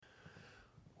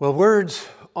Well, words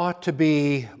ought to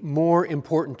be more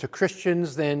important to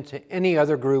Christians than to any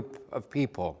other group of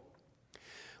people.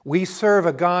 We serve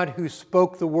a God who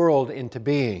spoke the world into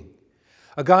being,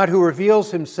 a God who reveals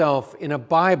himself in a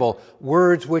Bible,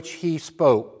 words which he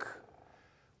spoke.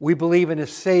 We believe in a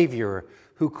Savior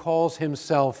who calls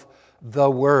himself the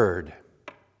Word.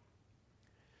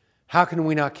 How can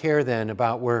we not care then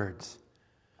about words?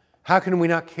 How can we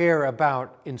not care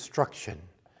about instruction?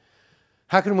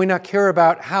 How can we not care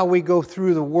about how we go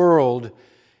through the world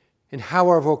and how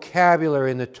our vocabulary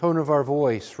and the tone of our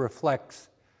voice reflects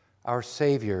our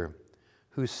Savior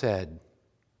who said,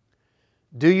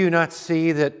 "Do you not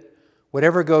see that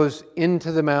whatever goes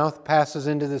into the mouth passes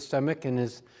into the stomach and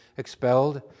is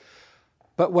expelled?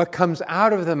 But what comes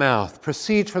out of the mouth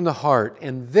proceeds from the heart,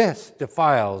 and this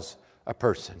defiles a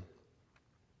person."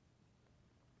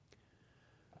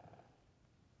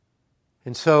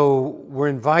 And so we're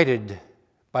invited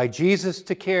by Jesus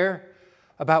to care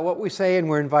about what we say, and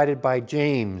we're invited by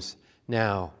James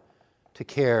now to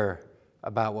care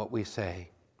about what we say.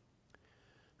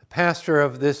 The pastor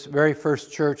of this very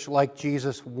first church, like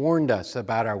Jesus, warned us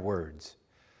about our words.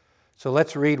 So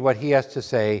let's read what he has to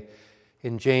say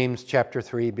in James chapter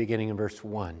 3, beginning in verse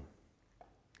 1.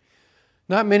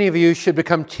 "Not many of you should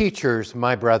become teachers,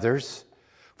 my brothers,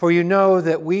 for you know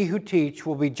that we who teach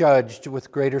will be judged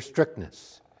with greater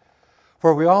strictness.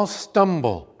 For we all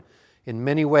stumble in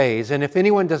many ways, and if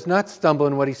anyone does not stumble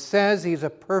in what he says, he's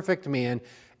a perfect man,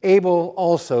 able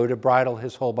also to bridle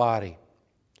his whole body.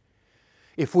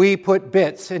 If we put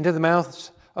bits into the mouths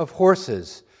of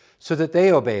horses so that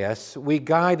they obey us, we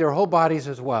guide their whole bodies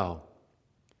as well.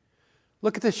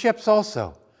 Look at the ships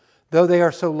also. Though they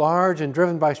are so large and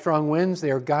driven by strong winds, they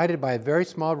are guided by a very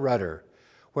small rudder,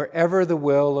 wherever the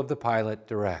will of the pilot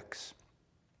directs.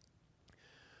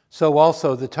 So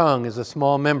also the tongue is a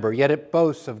small member, yet it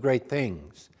boasts of great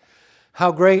things.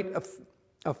 How great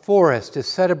a forest is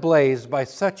set ablaze by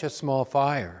such a small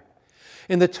fire.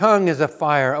 And the tongue is a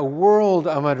fire, a world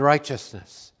of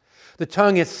unrighteousness. The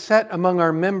tongue is set among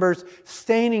our members,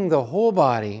 staining the whole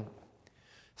body,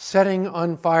 setting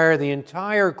on fire the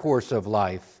entire course of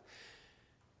life,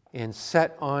 and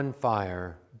set on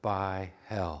fire by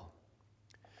hell.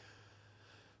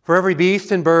 For every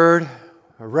beast and bird,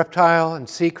 a reptile and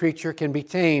sea creature can be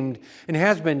tamed and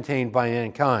has been tamed by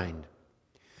mankind.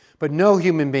 But no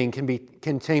human being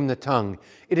can tame the tongue.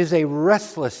 It is a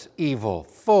restless evil,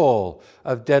 full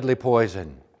of deadly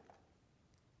poison.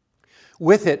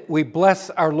 With it we bless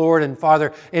our Lord and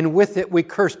Father, and with it we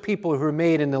curse people who are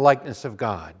made in the likeness of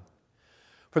God.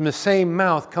 From the same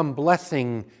mouth come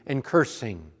blessing and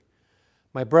cursing.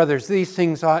 My brothers, these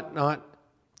things ought not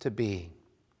to be.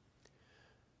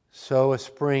 So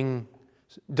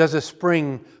does a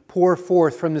spring pour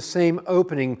forth from the same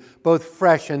opening both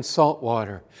fresh and salt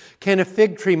water? Can a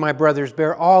fig tree, my brothers,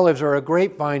 bear olives, or a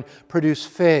grapevine produce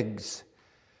figs?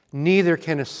 Neither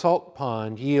can a salt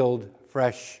pond yield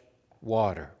fresh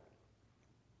water.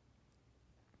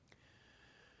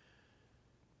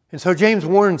 And so James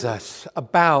warns us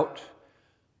about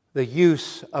the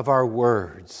use of our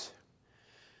words.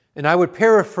 And I would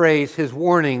paraphrase his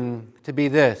warning to be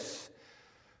this: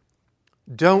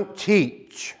 don't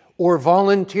teach or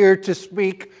volunteer to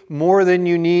speak more than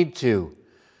you need to,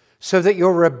 so that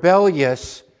your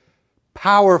rebellious,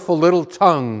 powerful little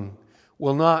tongue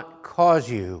will not cause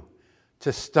you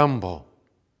to stumble.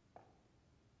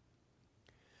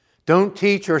 Don't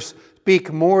teach or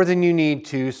speak more than you need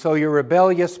to, so your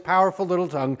rebellious, powerful little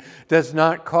tongue does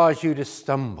not cause you to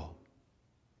stumble.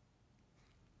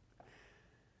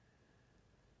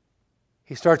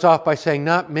 He starts off by saying,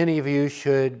 not many of you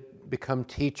should become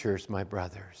teachers, my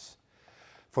brothers.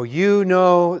 For you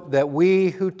know that we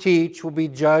who teach will be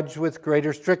judged with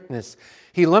greater strictness.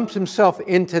 He lumps himself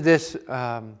into this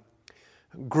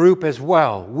group as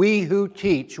well. We who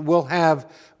teach will have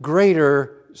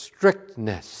greater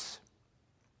strictness.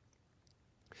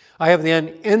 I have the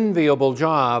unenviable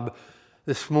job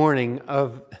this morning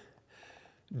of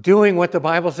doing what the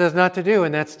Bible says not to do,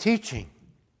 and that's teaching.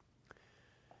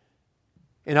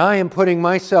 And I am putting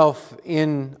myself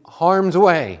in harm's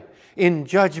way, in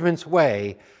judgment's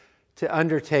way, to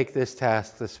undertake this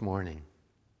task this morning.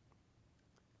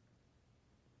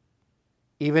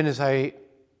 Even as I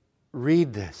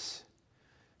read this,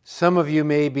 some of you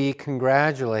may be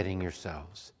congratulating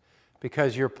yourselves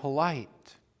because you're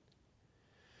polite.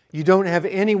 You don't have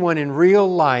anyone in real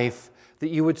life that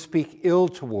you would speak ill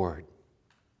toward.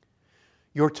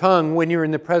 Your tongue, when you're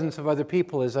in the presence of other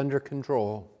people, is under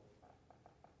control.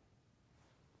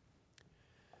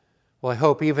 Well, I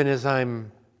hope even as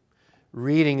I'm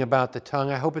reading about the tongue,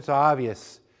 I hope it's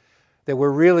obvious that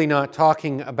we're really not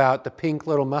talking about the pink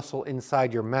little muscle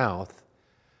inside your mouth,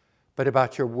 but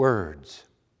about your words.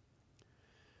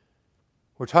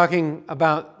 We're talking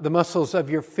about the muscles of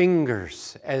your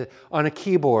fingers on a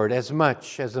keyboard as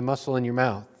much as the muscle in your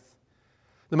mouth.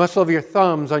 The muscle of your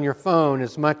thumbs on your phone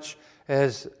as much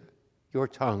as your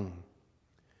tongue.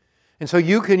 And so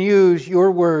you can use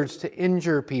your words to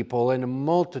injure people in a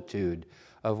multitude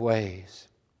of ways.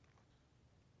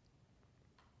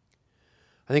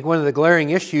 I think one of the glaring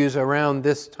issues around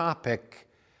this topic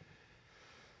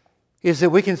is that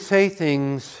we can say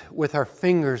things with our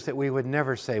fingers that we would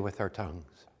never say with our tongues.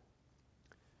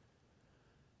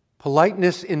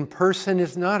 Politeness in person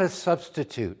is not a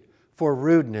substitute for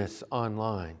rudeness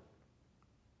online.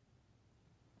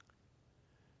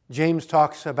 James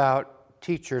talks about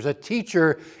teachers. A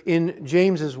teacher in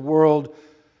James's world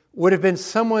would have been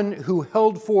someone who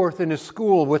held forth in a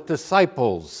school with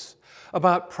disciples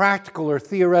about practical or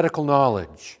theoretical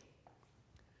knowledge.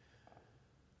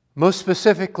 Most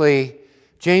specifically,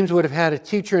 James would have had a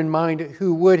teacher in mind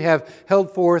who would have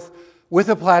held forth with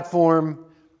a platform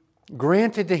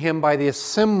granted to him by the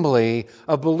assembly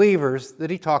of believers that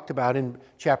he talked about in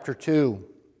chapter 2.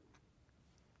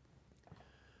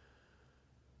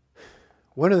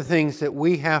 One of the things that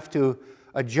we have to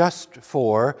adjust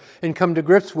for and come to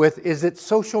grips with is that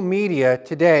social media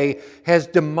today has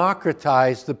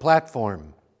democratized the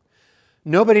platform.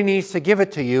 Nobody needs to give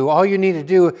it to you. All you need to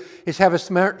do is have a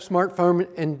smartphone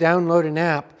and download an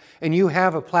app, and you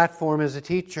have a platform as a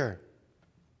teacher.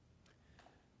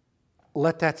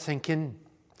 Let that sink in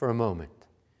for a moment.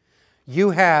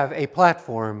 You have a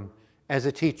platform as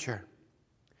a teacher.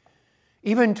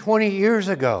 Even 20 years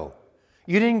ago,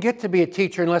 you didn't get to be a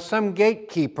teacher unless some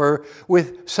gatekeeper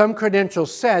with some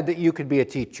credentials said that you could be a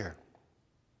teacher.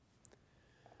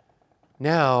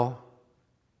 Now,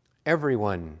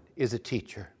 everyone is a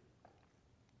teacher.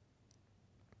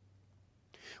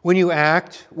 When you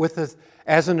act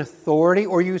as an authority,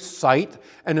 or you cite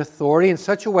an authority in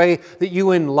such a way that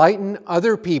you enlighten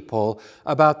other people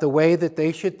about the way that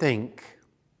they should think,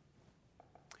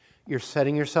 you're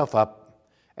setting yourself up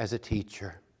as a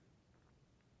teacher.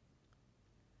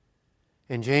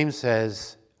 And James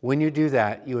says, when you do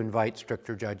that, you invite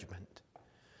stricter judgment.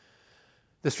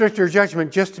 The stricter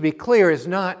judgment, just to be clear, is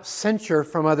not censure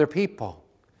from other people.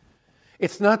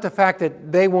 It's not the fact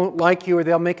that they won't like you or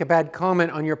they'll make a bad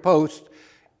comment on your post.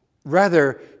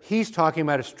 Rather, he's talking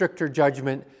about a stricter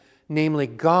judgment, namely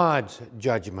God's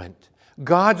judgment.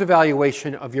 God's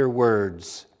evaluation of your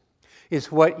words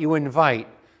is what you invite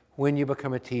when you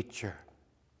become a teacher.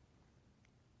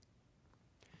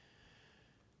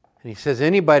 And he says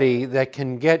anybody that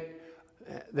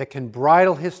can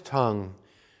bridle his tongue,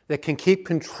 that can keep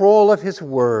control of his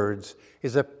words,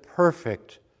 is a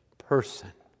perfect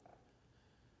person.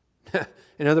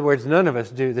 In other words, none of us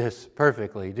do this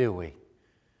perfectly, do we?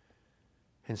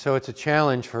 And so it's a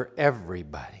challenge for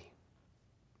everybody.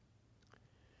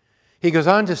 He goes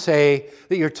on to say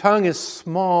that your tongue is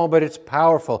small, but it's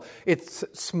powerful. It's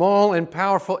small and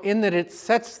powerful in that it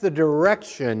sets the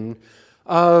direction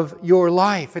of your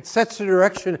life. It sets the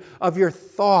direction of your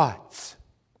thoughts.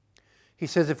 He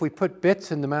says if we put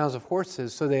bits in the mouths of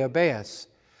horses so they obey us,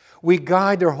 we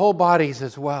guide their whole bodies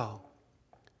as well.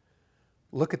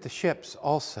 Look at the ships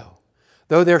also.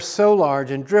 Though they're so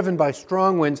large and driven by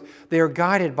strong winds, they are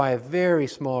guided by a very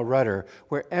small rudder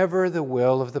wherever the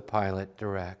will of the pilot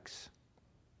directs.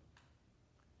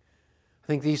 I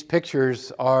think these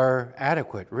pictures are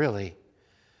adequate, really.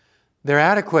 They're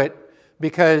adequate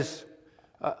because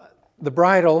the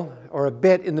bridle or a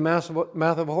bit in the mouth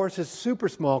of a horse is super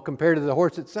small compared to the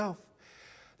horse itself.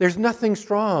 There's nothing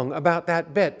strong about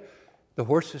that bit. The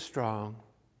horse is strong.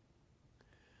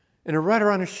 And a rudder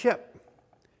on a ship,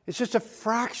 it's just a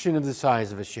fraction of the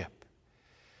size of a ship.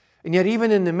 And yet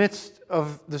even in the midst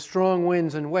of the strong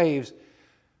winds and waves,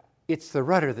 it's the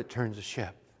rudder that turns the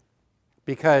ship,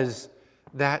 because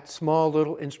that small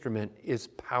little instrument is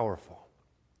powerful.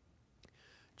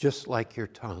 Just like your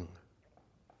tongue.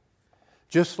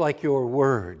 Just like your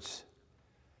words.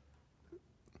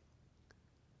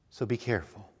 So be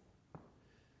careful.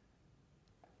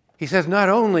 He says not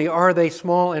only are they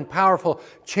small and powerful,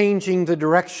 changing the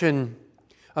direction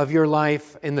of your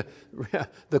life and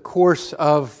the course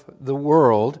of the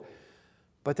world,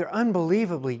 but they're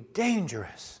unbelievably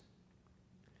dangerous.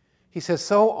 He says,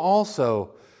 so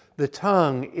also the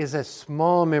tongue is a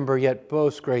small member, yet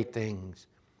boasts great things.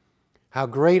 How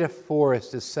great a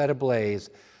forest is set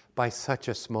ablaze by such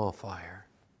a small fire.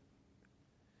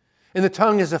 And the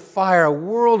tongue is a fire, a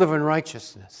world of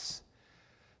unrighteousness.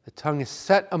 The tongue is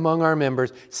set among our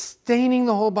members, staining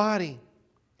the whole body,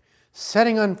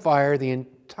 setting on fire the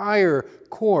entire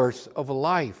course of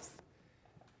life,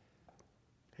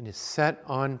 and is set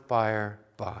on fire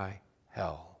by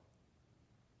hell.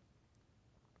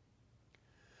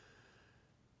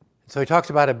 So he talks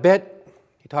about a bit,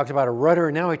 he talks about a rudder,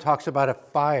 and now he talks about a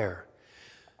fire.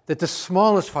 That the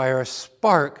smallest fire, a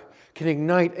spark, can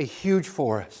ignite a huge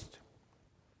forest.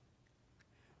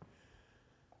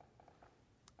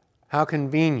 How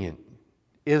convenient,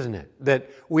 isn't it, that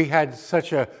we had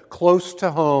such a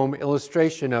close-to-home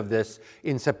illustration of this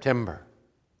in September.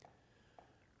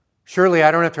 Surely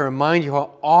I don't have to remind you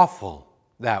how awful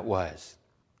that was.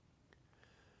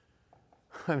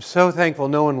 I'm so thankful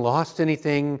no one lost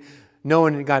anything, no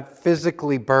one got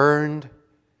physically burned.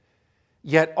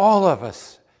 Yet all of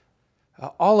us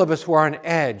were on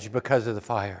edge because of the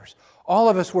fires. All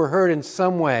of us were hurt in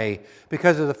some way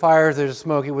because of the fires, there's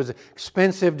smoke. It was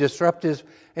expensive, disruptive,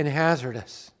 and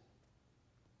hazardous.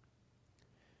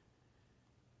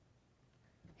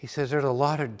 He says there's a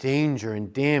lot of danger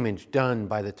and damage done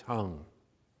by the tongue.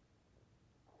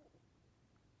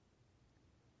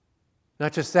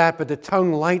 Not just that, but the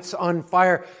tongue lights on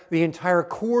fire the entire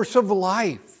course of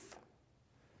life.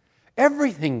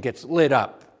 Everything gets lit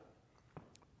up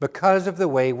because of the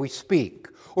way we speak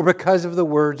or because of the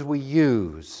words we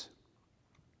use.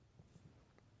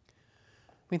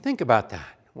 I mean, think about that.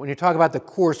 When you talk about the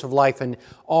course of life and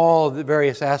all the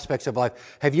various aspects of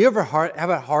life, have you ever have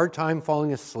a hard time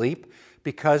falling asleep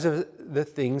because of the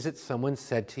things that someone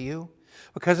said to you?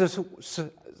 Because of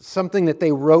something that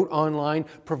they wrote online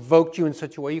provoked you in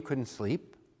such a way you couldn't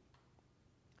sleep?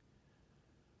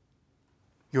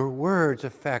 Your words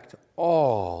affect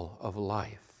all of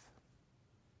life.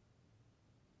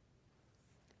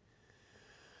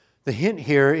 The hint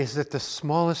here is that the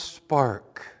smallest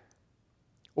spark,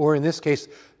 or in this case,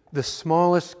 the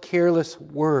smallest careless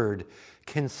word,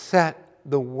 can set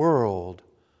the world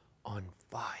on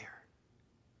fire.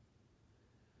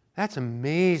 That's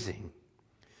amazing.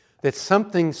 That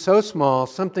something so small,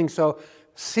 something so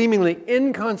seemingly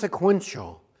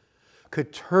inconsequential,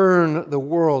 could turn the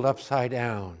world upside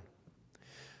down.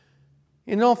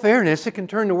 In all fairness, it can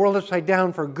turn the world upside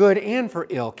down for good and for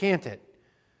ill, can't it?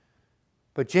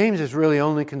 But James is really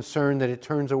only concerned that it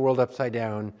turns the world upside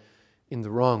down in the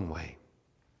wrong way.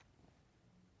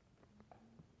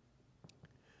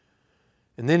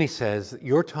 And then he says,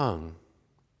 your tongue,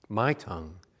 my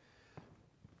tongue,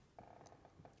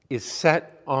 is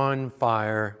set on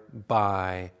fire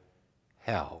by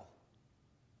hell.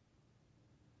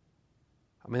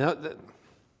 I mean,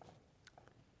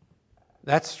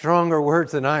 that's stronger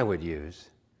words than I would use.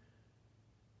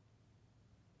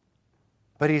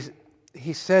 But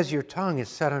he says your tongue is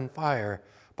set on fire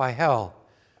by hell.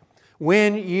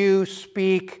 When you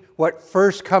speak what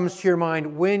first comes to your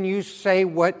mind, when you say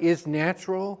what is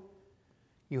natural,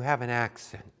 you have an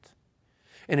accent.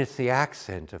 And it's the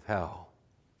accent of hell.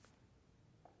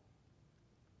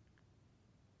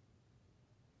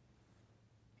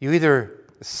 You either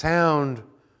sound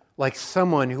like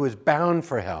someone who is bound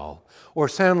for hell, or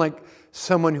sound like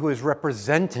someone who is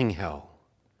representing hell.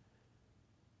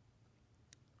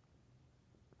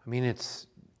 I mean, it's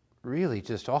really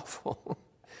just awful.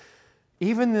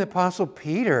 Even the Apostle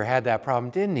Peter had that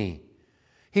problem, didn't he?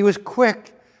 He was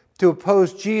quick to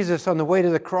oppose Jesus on the way to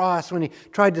the cross when he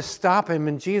tried to stop him,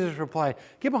 and Jesus replied,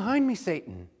 "Get behind me,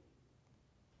 Satan."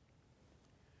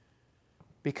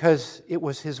 Because it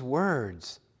was his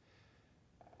words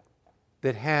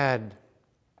that had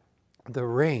the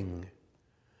ring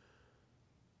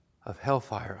of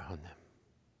hellfire on them.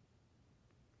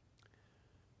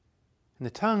 And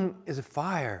the tongue is a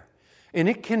fire, and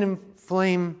it can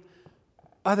inflame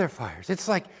other fires. It's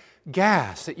like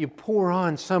gas that you pour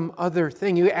on some other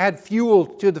thing. You add fuel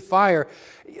to the fire.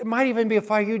 It might even be a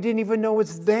fire you didn't even know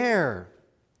was there.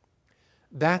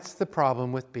 That's the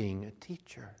problem with being a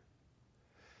teacher.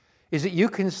 Is that you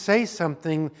can say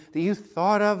something that you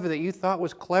thought of, that you thought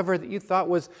was clever, that you thought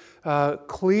was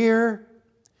clear,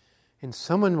 and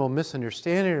someone will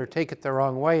misunderstand it or take it the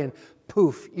wrong way, and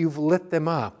poof, you've lit them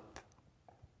up.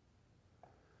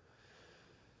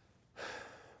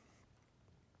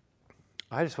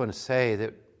 I just want to say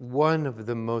that one of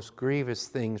the most grievous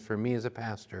things for me as a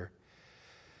pastor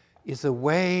is the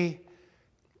way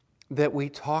that we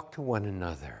talk to one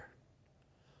another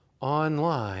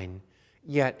online,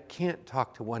 yet can't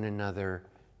talk to one another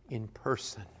in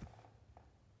person.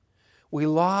 We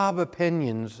lob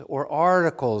opinions or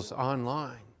articles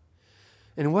online.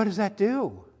 And what does that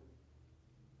do?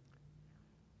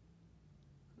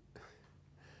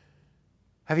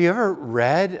 Have you ever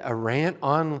read a rant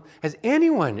on? Has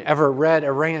anyone ever read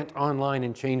a rant online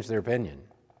and changed their opinion?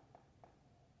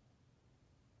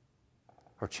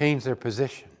 or change their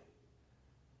position.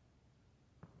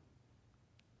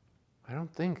 I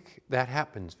don't think that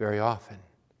happens very often.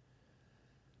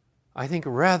 I think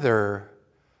rather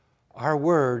our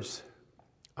words,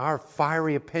 our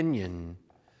fiery opinion,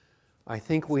 I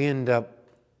think we end up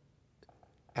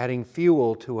adding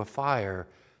fuel to a fire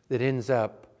that ends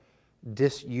up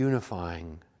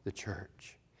disunifying the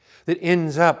church, that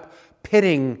ends up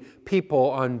pitting people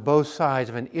on both sides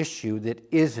of an issue that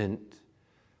isn't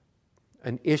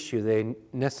an issue they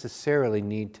necessarily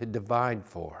need to divide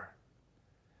for.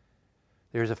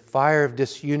 There's a fire of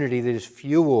disunity that is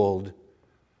fueled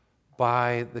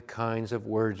by the kinds of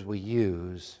words we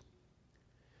use.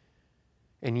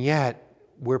 And yet,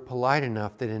 we're polite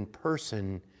enough that in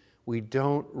person, we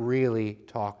don't really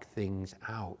talk things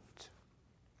out.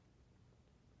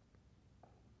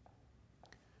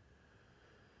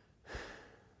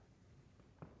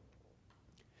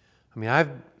 I mean,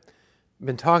 I've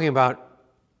been talking about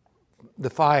the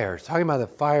fires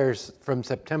from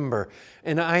September,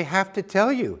 and I have to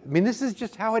tell you, I mean, this is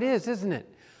just how it is, isn't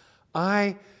it?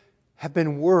 I have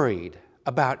been worried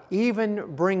about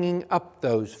even bringing up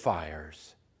those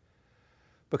fires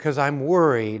because I'm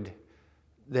worried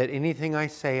that anything I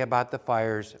say about the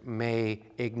fires may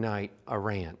ignite a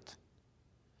rant.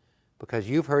 Because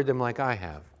you've heard them like I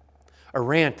have. A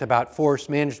rant about forest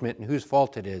management and whose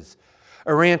fault it is.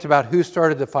 A rant about who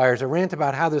started the fires. A rant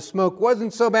about how the smoke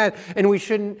wasn't so bad and we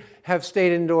shouldn't have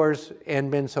stayed indoors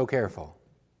and been so careful.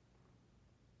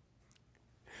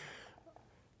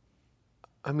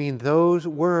 I mean, those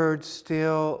words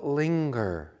still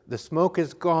linger. The smoke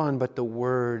is gone, but the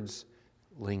words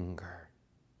linger.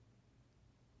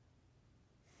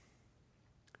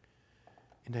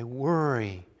 And I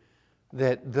worry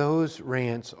that those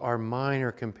rants are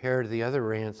minor compared to the other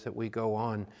rants that we go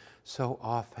on so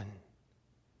often.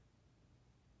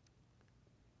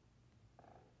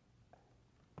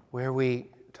 Where we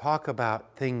talk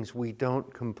about things we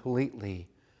don't completely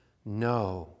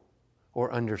know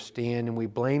or understand, and we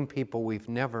blame people we've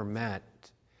never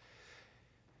met.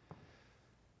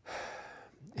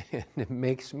 And it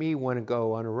makes me want to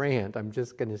go on a rant, I'm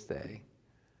just going to say.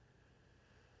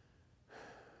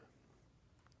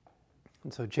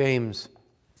 And so James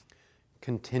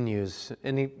continues,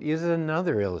 and he uses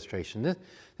another illustration.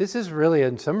 This is really,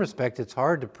 in some respect, it's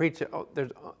hard to preach.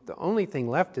 The only thing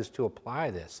left is to apply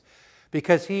this,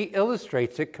 because he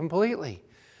illustrates it completely.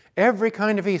 Every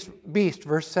kind of beast,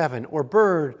 verse 7, or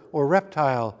bird or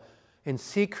reptile and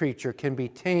sea creature can be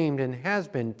tamed and has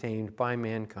been tamed by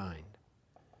mankind.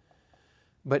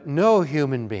 But no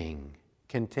human being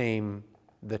can tame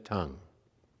the tongue.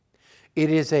 It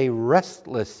is a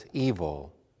restless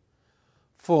evil,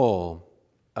 full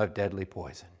of deadly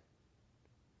poison.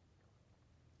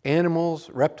 Animals,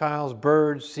 reptiles,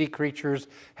 birds, sea creatures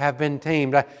have been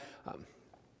tamed.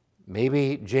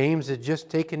 Maybe James had just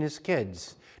taken his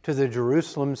kids to the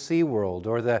Jerusalem SeaWorld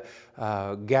or the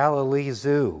Galilee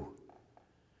Zoo.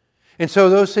 And so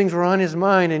those things were on his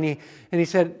mind, and he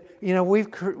said, you know,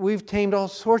 we've tamed all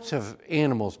sorts of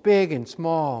animals, big and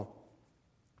small.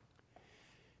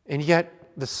 And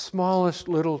yet, the smallest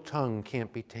little tongue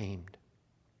can't be tamed.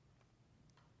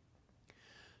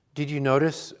 Did you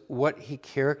notice what he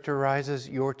characterizes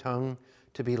your tongue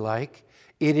to be like?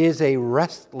 It is a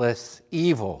restless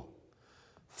evil,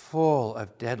 full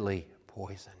of deadly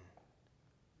poison.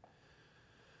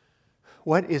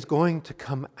 What is going to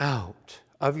come out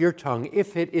of your tongue,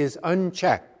 if it is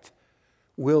unchecked,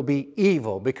 will be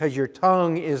evil, because your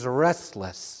tongue is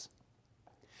restless.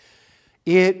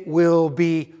 It will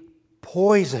be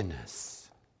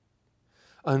poisonous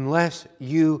unless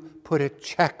you put a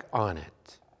check on it.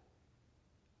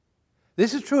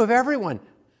 This is true of everyone,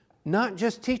 not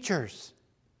just teachers,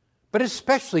 but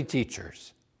especially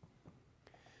teachers.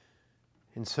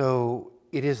 And so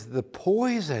it is the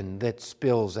poison that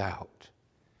spills out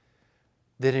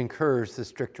that incurs the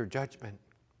stricter judgment.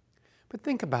 But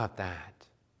think about that.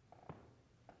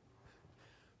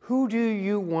 Who do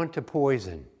you want to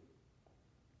poison?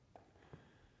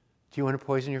 Do you want to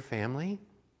poison your family?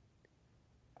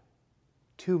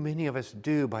 Too many of us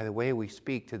do by the way we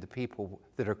speak to the people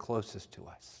that are closest to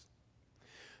us.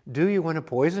 Do you want to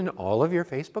poison all of your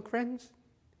Facebook friends?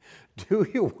 Do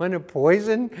you want to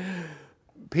poison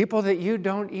people that you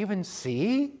don't even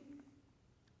see?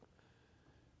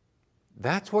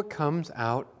 That's what comes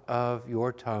out of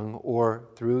your tongue or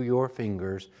through your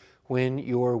fingers when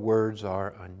your words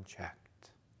are unchecked.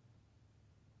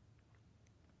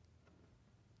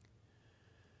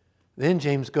 Then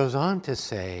James goes on to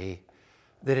say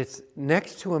that it's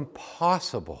next to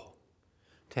impossible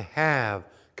to have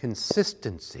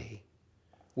consistency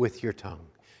with your tongue.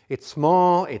 It's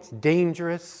small, it's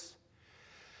dangerous,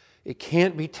 it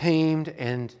can't be tamed,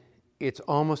 and it's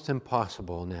almost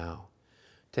impossible now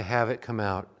to have it come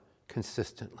out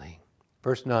consistently.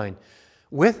 Verse 9,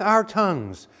 with our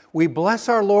tongues we bless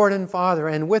our Lord and Father,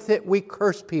 and with it we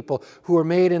curse people who are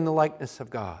made in the likeness of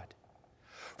God.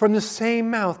 From the same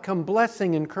mouth come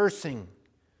blessing and cursing.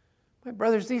 My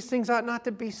brothers, these things ought not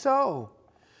to be so.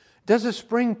 Does a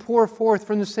spring pour forth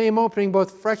from the same opening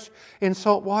both fresh and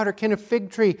salt water? Can a fig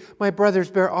tree, my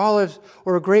brothers, bear olives,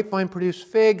 or a grapevine produce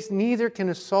figs? Neither can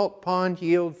a salt pond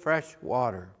yield fresh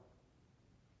water.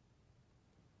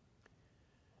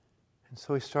 And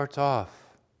so he starts off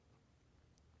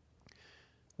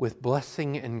with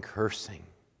blessing and cursing.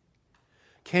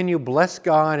 Can you bless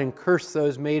God and curse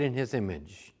those made in His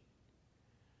image?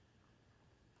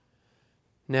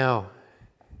 Now,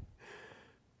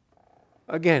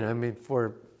 again,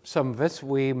 for some of us,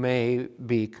 we may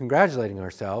be congratulating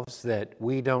ourselves that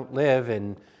we don't live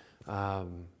in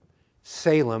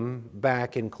Salem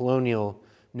back in colonial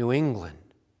New England.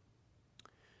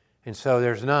 And so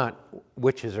there's not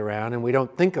witches around, and we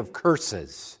don't think of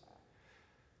curses.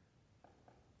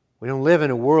 We don't live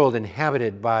in a world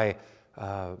inhabited by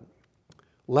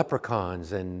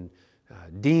leprechauns and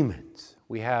demons.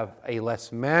 We have a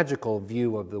less magical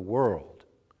view of the world.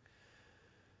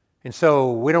 And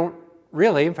so we don't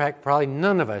really, in fact, probably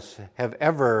none of us have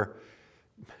ever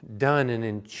done an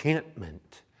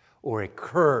enchantment or a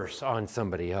curse on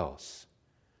somebody else.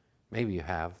 Maybe you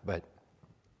have, but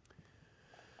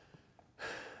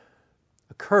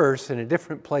a curse in a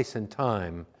different place and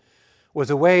time was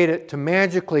a way to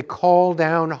magically call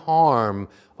down harm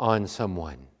on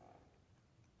someone.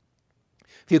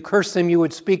 If you curse them, you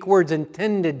would speak words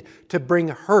intended to bring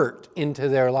hurt into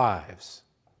their lives.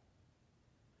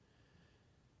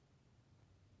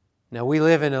 Now, we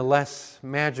live in a less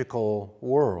magical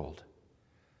world.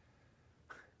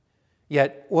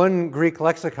 Yet, one Greek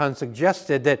lexicon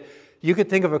suggested that you could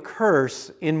think of a curse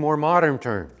in more modern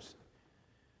terms.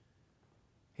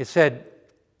 It said,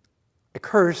 a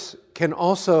curse can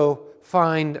also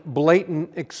find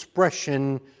blatant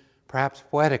expression, perhaps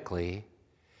poetically,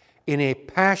 in a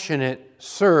passionate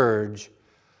surge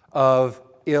of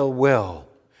ill will.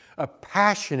 A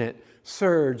passionate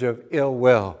surge of ill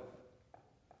will.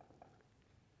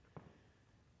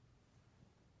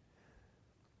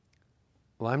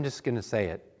 Well, I'm just going to say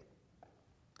it.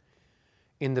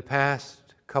 In the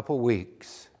past couple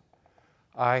weeks,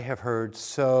 I have heard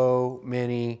so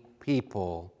many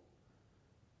people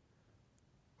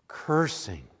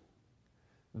cursing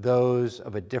those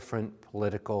of a different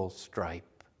political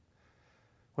stripe.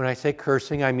 When I say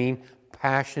cursing, I mean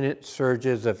passionate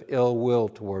surges of ill will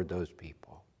toward those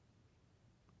people.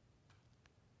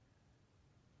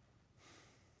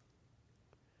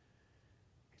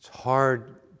 It's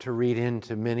hard to read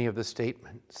into many of the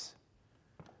statements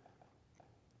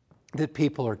that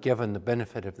people are given the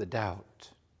benefit of the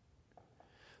doubt,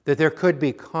 that there could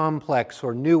be complex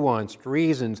or nuanced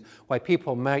reasons why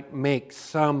people might make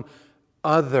some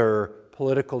other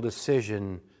political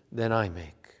decision than I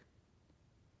make.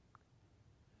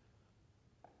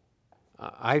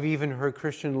 I've even heard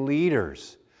Christian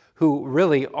leaders who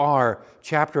really are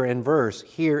chapter and verse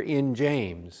here in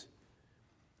James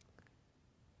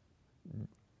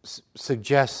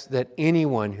suggest that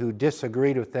anyone who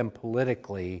disagreed with them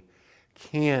politically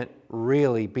can't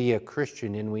really be a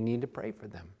Christian, and we need to pray for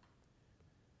them.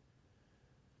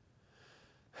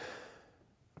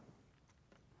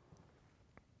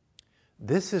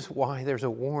 This is why there's a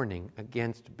warning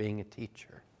against being a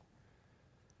teacher.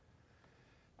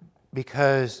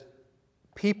 Because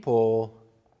people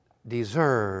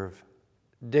deserve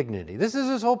dignity. This is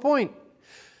his whole point.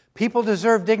 People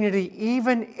deserve dignity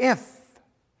even if,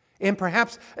 and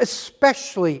perhaps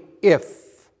especially if,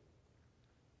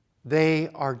 they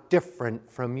are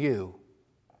different from you.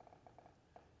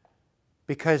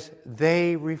 Because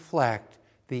they reflect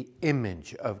the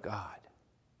image of God.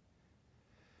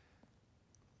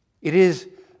 It is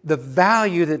the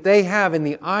value that they have in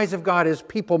the eyes of God as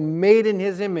people made in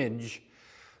His image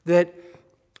that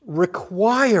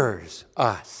requires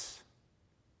us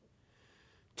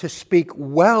to speak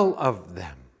well of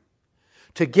them,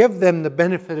 to give them the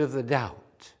benefit of the doubt,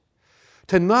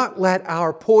 to not let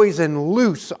our poison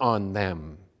loose on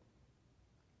them,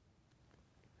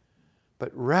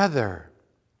 but rather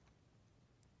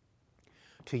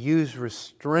to use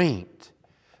restraint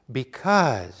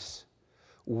because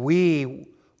we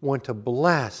want to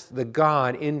bless the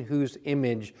God in whose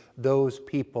image those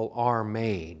people are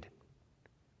made.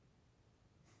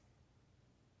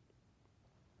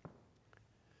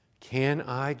 Can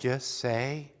I just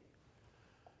say,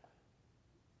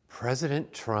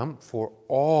 President Trump, for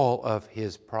all of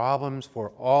his problems, for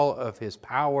all of his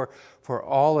power, for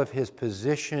all of his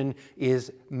position,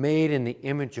 is made in the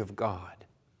image of God.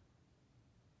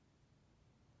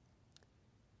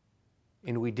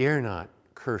 And we dare not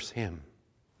curse him,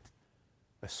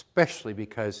 especially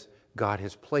because God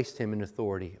has placed him in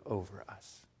authority over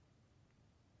us.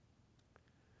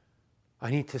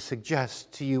 I need to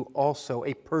suggest to you also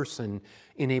a person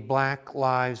in a Black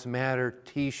Lives Matter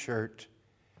t-shirt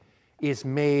is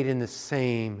made in the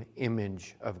same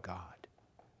image of God.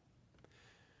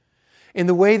 In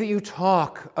the way that you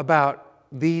talk about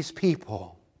these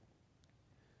people,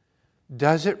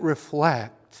 does it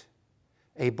reflect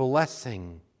a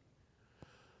blessing,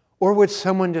 or would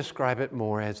someone describe it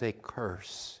more as a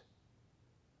curse?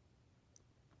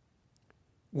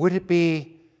 Would it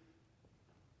be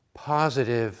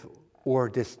positive or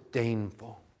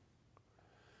disdainful?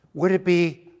 Would it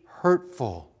be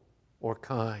hurtful or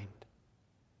kind?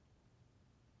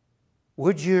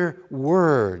 Would your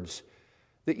words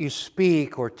that you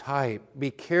speak or type be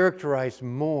characterized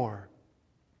more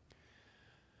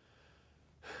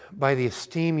by the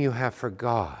esteem you have for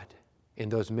God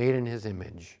and those made in His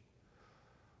image,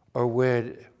 or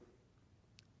would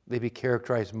they be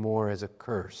characterized more as a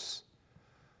curse?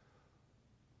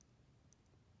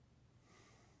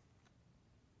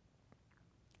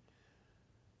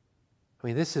 I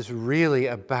mean, this is really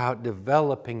about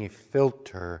developing a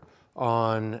filter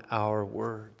on our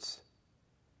words.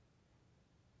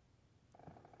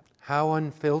 How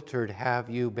unfiltered have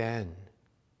you been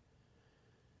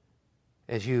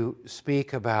as you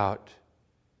speak about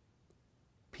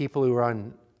people who are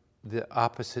on the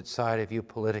opposite side of you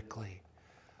politically,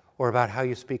 or about how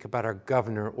you speak about our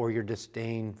governor or your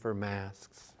disdain for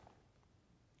masks?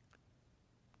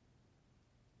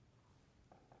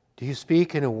 Do you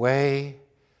speak in a way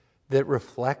that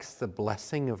reflects the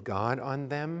blessing of God on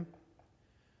them?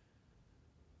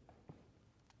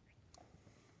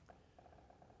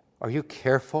 Are you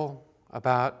careful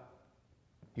about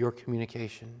your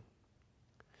communication?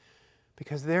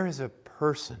 Because there is a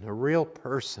person, a real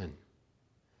person,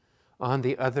 on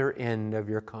the other end of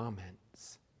your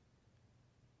comments.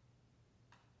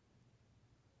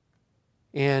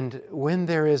 And when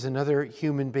there is another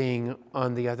human being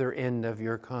on the other end of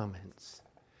your comments,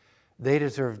 they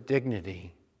deserve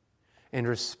dignity and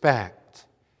respect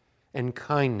and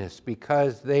kindness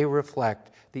because they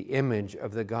reflect the image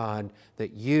of the God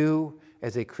that you,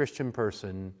 as a Christian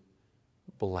person,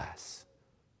 bless.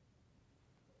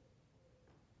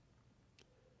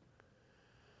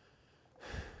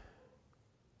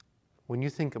 When you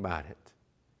think about it,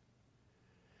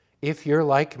 if you're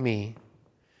like me,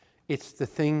 it's the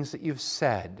things that you've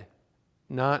said,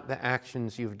 not the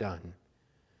actions you've done,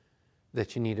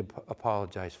 that you need to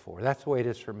apologize for. That's the way it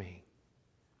is for me.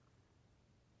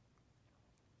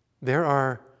 There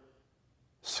are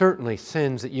certainly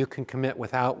sins that you can commit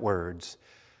without words,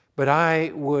 but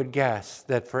I would guess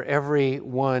that for every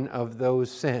one of those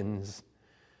sins,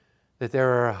 that there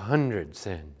are 100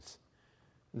 sins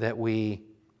that we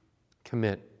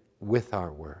commit with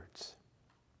our words.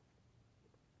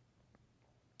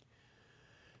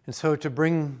 And so to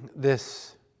bring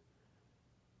this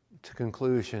to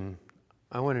conclusion,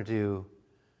 I want to do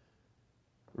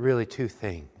really two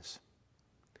things.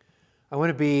 I want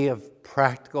to be of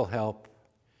practical help,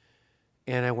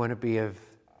 and I want to be of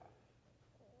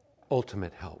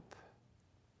ultimate help.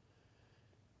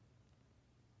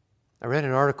 I read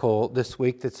an article this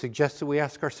week that suggested we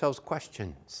ask ourselves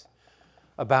questions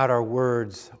about our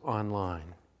words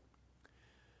online.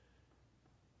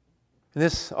 And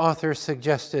this author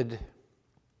suggested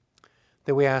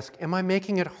that we ask, am I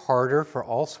making it harder for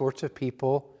all sorts of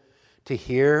people to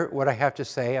hear what I have to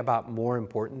say about more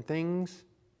important things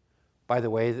by the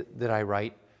way that I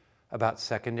write about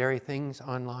secondary things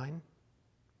online?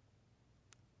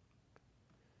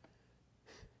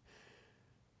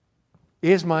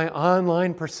 Is my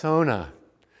online persona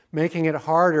making it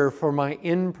harder for my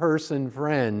in-person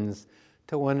friends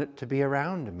to want to be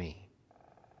around me?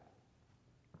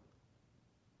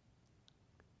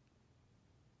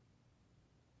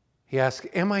 He asks,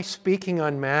 am I speaking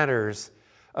on matters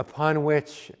upon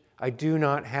which I do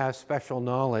not have special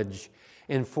knowledge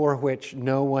and for which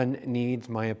no one needs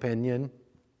my opinion?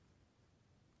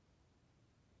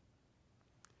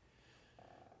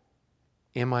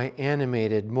 Am I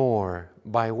animated more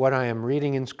by what I am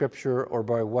reading in Scripture or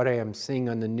by what I am seeing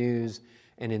on the news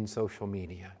and in social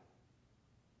media?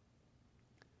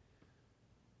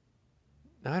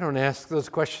 Now, I don't ask those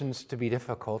questions to be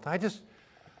difficult. I just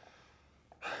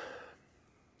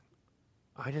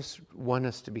want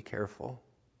us to be careful.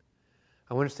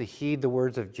 I want us to heed the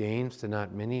words of James, to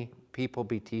not many people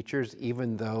be teachers,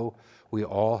 even though we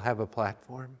all have a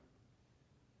platform.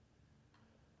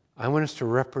 I want us to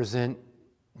represent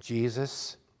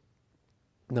Jesus,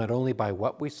 not only by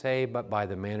what we say, but by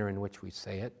the manner in which we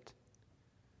say it.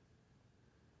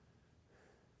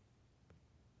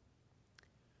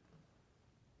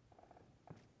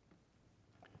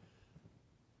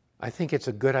 I think it's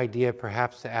a good idea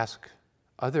perhaps to ask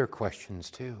other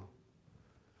questions too.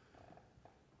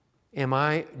 Am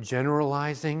I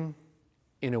generalizing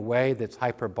in a way that's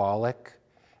hyperbolic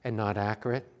and not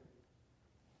accurate?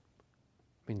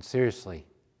 I mean, seriously,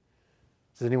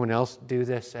 does anyone else do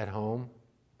this at home?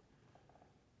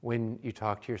 When you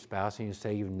talk to your spouse and you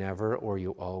say you never or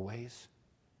you always?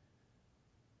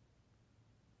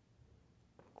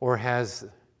 Or has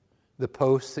the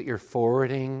posts that you're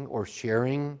forwarding or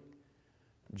sharing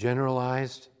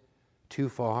generalized too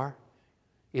far?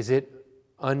 Is it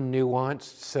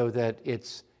unnuanced so that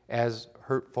it's as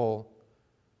hurtful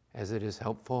as it is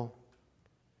helpful?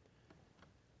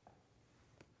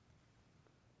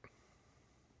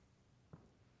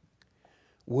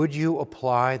 Would you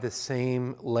apply the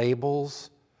same labels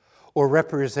or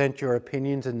represent your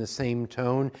opinions in the same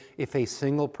tone if a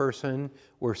single person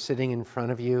were sitting in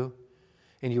front of you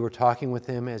and you were talking with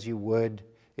them as you would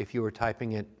if you were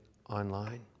typing it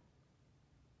online?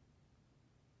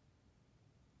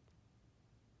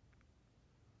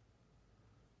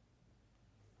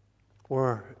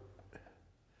 Or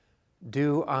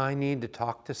do I need to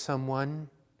talk to someone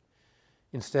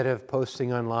instead of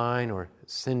posting online or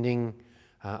sending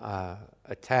a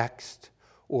text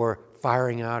or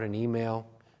firing out an email?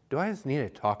 Do I just need to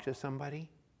talk to somebody?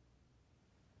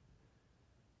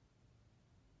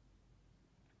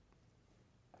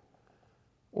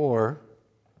 Or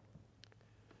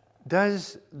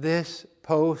does this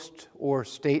post or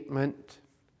statement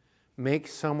make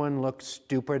someone look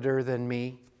stupider than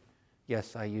me?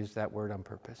 Yes, I use that word on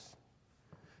purpose.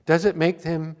 Does it make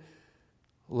them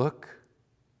look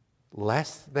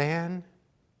less than?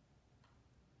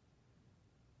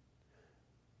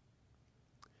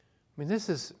 I mean,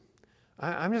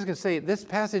 I'm just going to say, this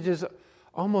passage is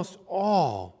almost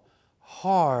all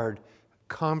hard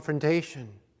confrontation.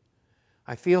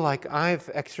 I feel like I've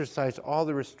exercised all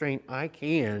the restraint I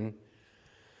can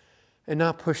and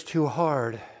not pushed too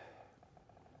hard,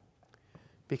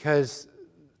 because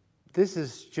this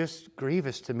is just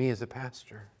grievous to me as a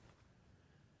pastor.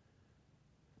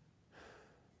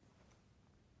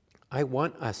 I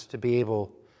want us to be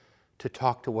able to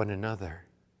talk to one another.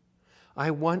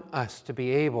 I want us to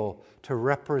be able to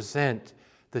represent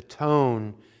the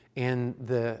tone and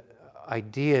the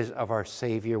ideas of our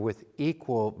Savior with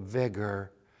equal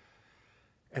vigor.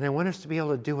 And I want us to be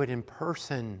able to do it in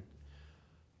person,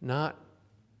 not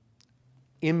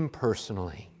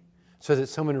impersonally, so that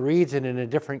someone reads it in a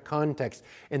different context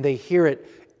and they hear it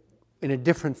in a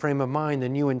different frame of mind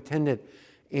than you intended,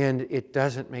 and it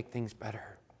doesn't make things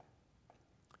better.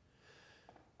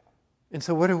 And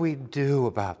so what do we do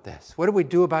about this? What do we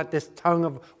do about this tongue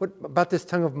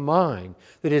of mine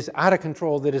that is out of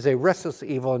control, that is a restless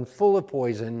evil and full of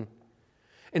poison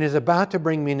and is about to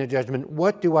bring me into judgment?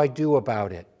 What do I do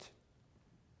about it?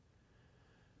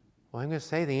 Well, I'm going to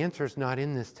say the answer is not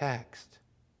in this text.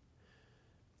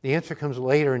 The answer comes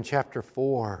later in chapter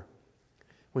 4,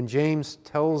 when James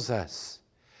tells us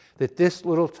that this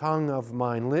little tongue of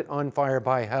mine, lit on fire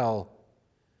by hell,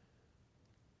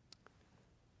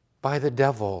 by the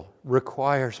devil,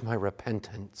 requires my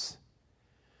repentance.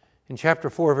 In chapter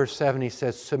 4, verse 7, he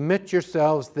says, "Submit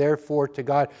yourselves, therefore, to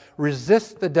God.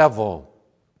 Resist the devil,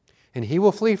 and he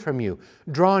will flee from you.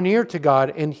 Draw near to God,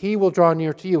 and he will draw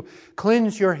near to you.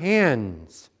 Cleanse your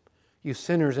hands, you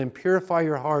sinners, and purify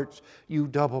your hearts, you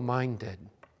double-minded."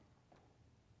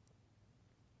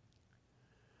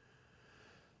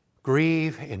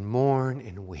 Grieve and mourn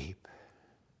and weep.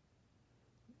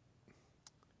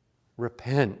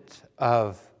 Repent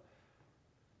of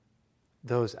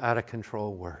those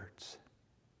out-of-control words.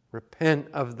 Repent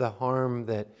of the harm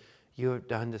that you have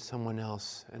done to someone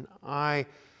else. And I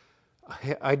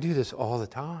do this all the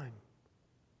time.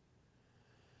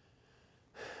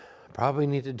 I probably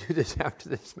need to do this after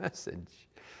this message.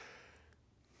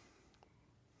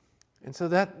 And so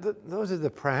those are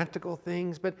the practical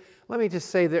things. But let me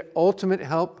just say that ultimate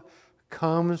help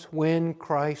comes when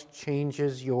Christ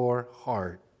changes your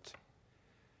heart.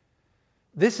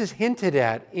 This is hinted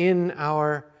at in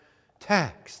our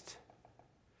text.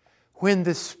 When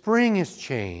the spring is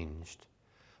changed,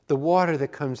 the water that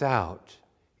comes out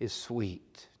is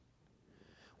sweet.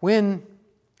 When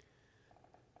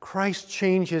Christ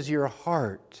changes your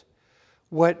heart,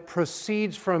 what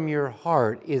proceeds from your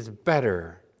heart is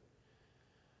better.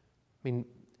 I mean,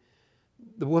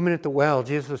 the woman at the well,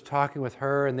 Jesus was talking with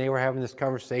her, and they were having this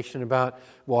conversation about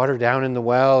water down in the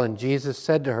well, and Jesus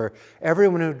said to her,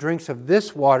 "Everyone who drinks of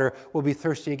this water will be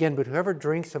thirsty again, but whoever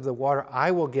drinks of the water I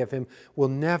will give him will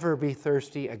never be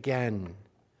thirsty again.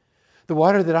 The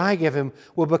water that I give him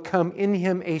will become in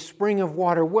him a spring of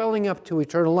water welling up to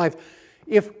eternal life."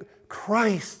 If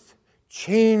Christ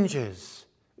changes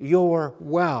your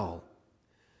well,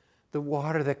 the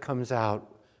water that comes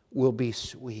out will be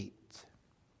sweet.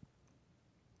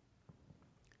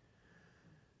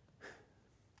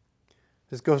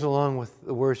 This goes along with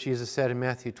the words Jesus said in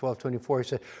Matthew 12:24. He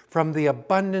said, "From the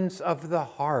abundance of the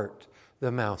heart,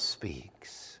 the mouth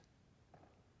speaks."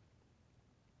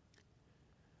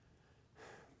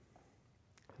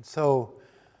 And so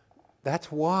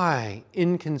that's why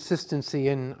inconsistency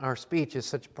in our speech is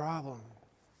such a problem.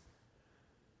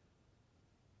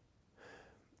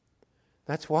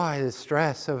 That's why the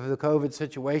stress of the COVID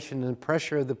situation and the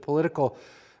pressure of the political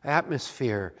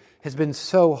atmosphere has been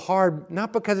so hard,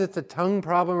 not because it's a tongue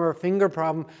problem or a finger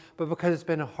problem, but because it's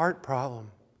been a heart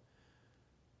problem.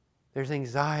 There's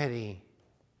anxiety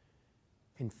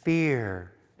and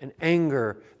fear and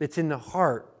anger that's in the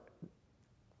heart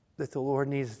that the Lord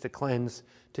needs to cleanse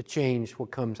to change what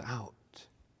comes out.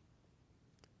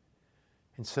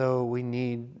 And so we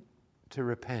need to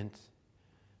repent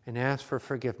and ask for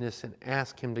forgiveness and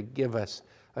ask Him to give us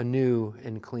a new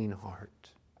and clean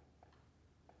heart.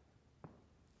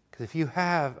 Because if you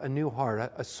have a new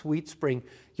heart, a sweet spring,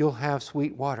 you'll have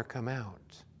sweet water come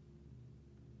out.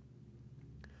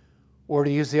 Or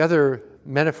to use the other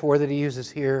metaphor that he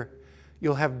uses here,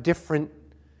 you'll have different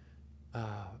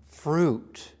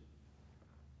fruit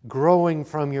growing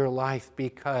from your life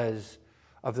because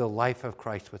of the life of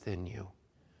Christ within you.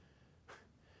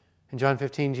 In John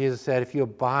 15, Jesus said, "If you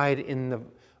abide in the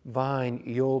vine,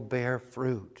 you'll bear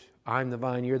fruit." I'm the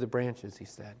vine, you're the branches, he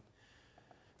said.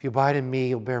 If you abide in me,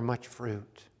 you'll bear much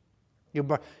fruit.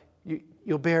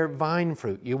 You'll bear vine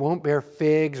fruit. You won't bear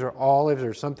figs or olives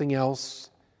or something else.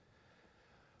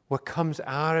 What comes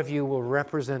out of you will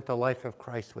represent the life of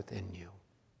Christ within you.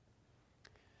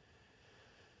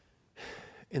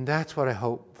 And that's what I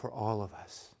hope for all of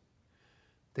us.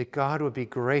 That God would be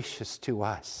gracious to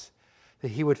us.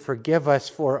 That He would forgive us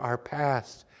for our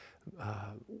past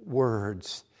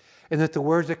words. And that the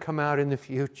words that come out in the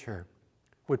future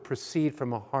would proceed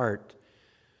from a heart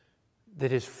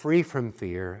that is free from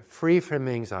fear, free from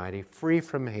anxiety, free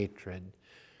from hatred,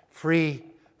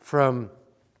 free from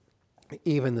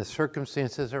even the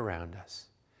circumstances around us,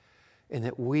 and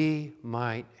that we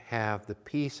might have the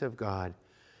peace of God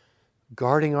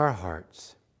guarding our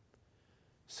hearts,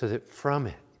 so that from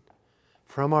it,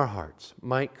 from our hearts,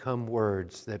 might come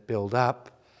words that build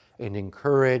up and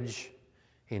encourage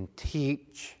and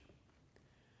teach,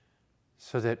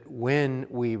 so that when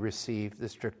we receive the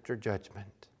stricter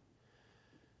judgment,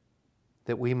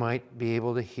 that we might be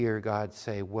able to hear God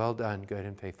say, "Well done, good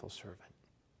and faithful servant."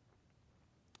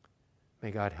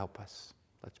 May God help us.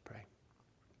 Let's pray.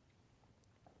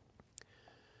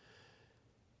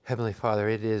 Heavenly Father,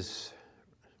 it is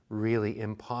really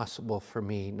impossible for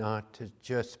me not to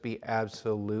just be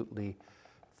absolutely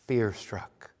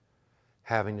fear-struck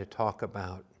having to talk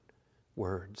about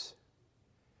words.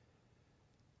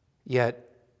 Yet,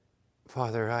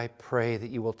 Father, I pray that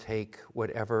you will take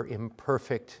whatever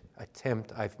imperfect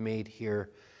attempt I've made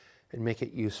here and make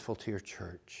it useful to your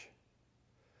church.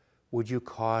 Would you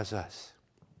cause us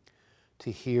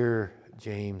to hear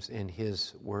James and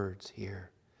his words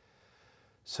here,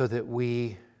 so that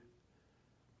we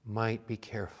might be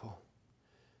careful.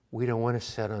 We don't want to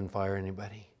set on fire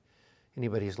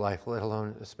anybody's life, let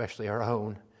alone especially our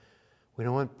own. We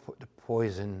don't want to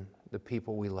poison the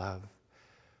people we love.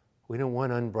 We don't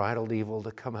want unbridled evil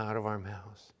to come out of our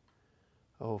mouths.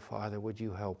 Oh, Father, would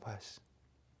you help us?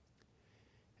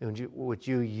 And would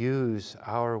you use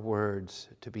our words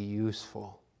to be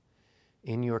useful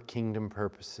in your kingdom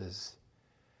purposes,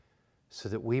 so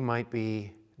that we might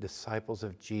be disciples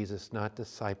of Jesus, not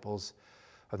disciples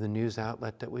of the news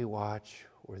outlet that we watch,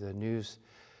 or the news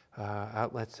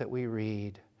outlets that we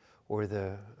read, or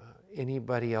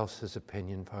anybody else's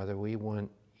opinion, Father. We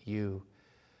want you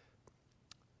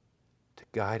to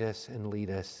guide us and lead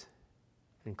us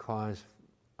and cause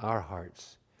our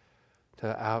hearts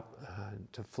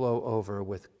to flow over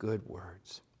with good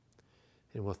words.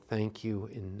 And we'll thank you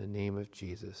in the name of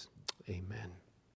Jesus. Amen.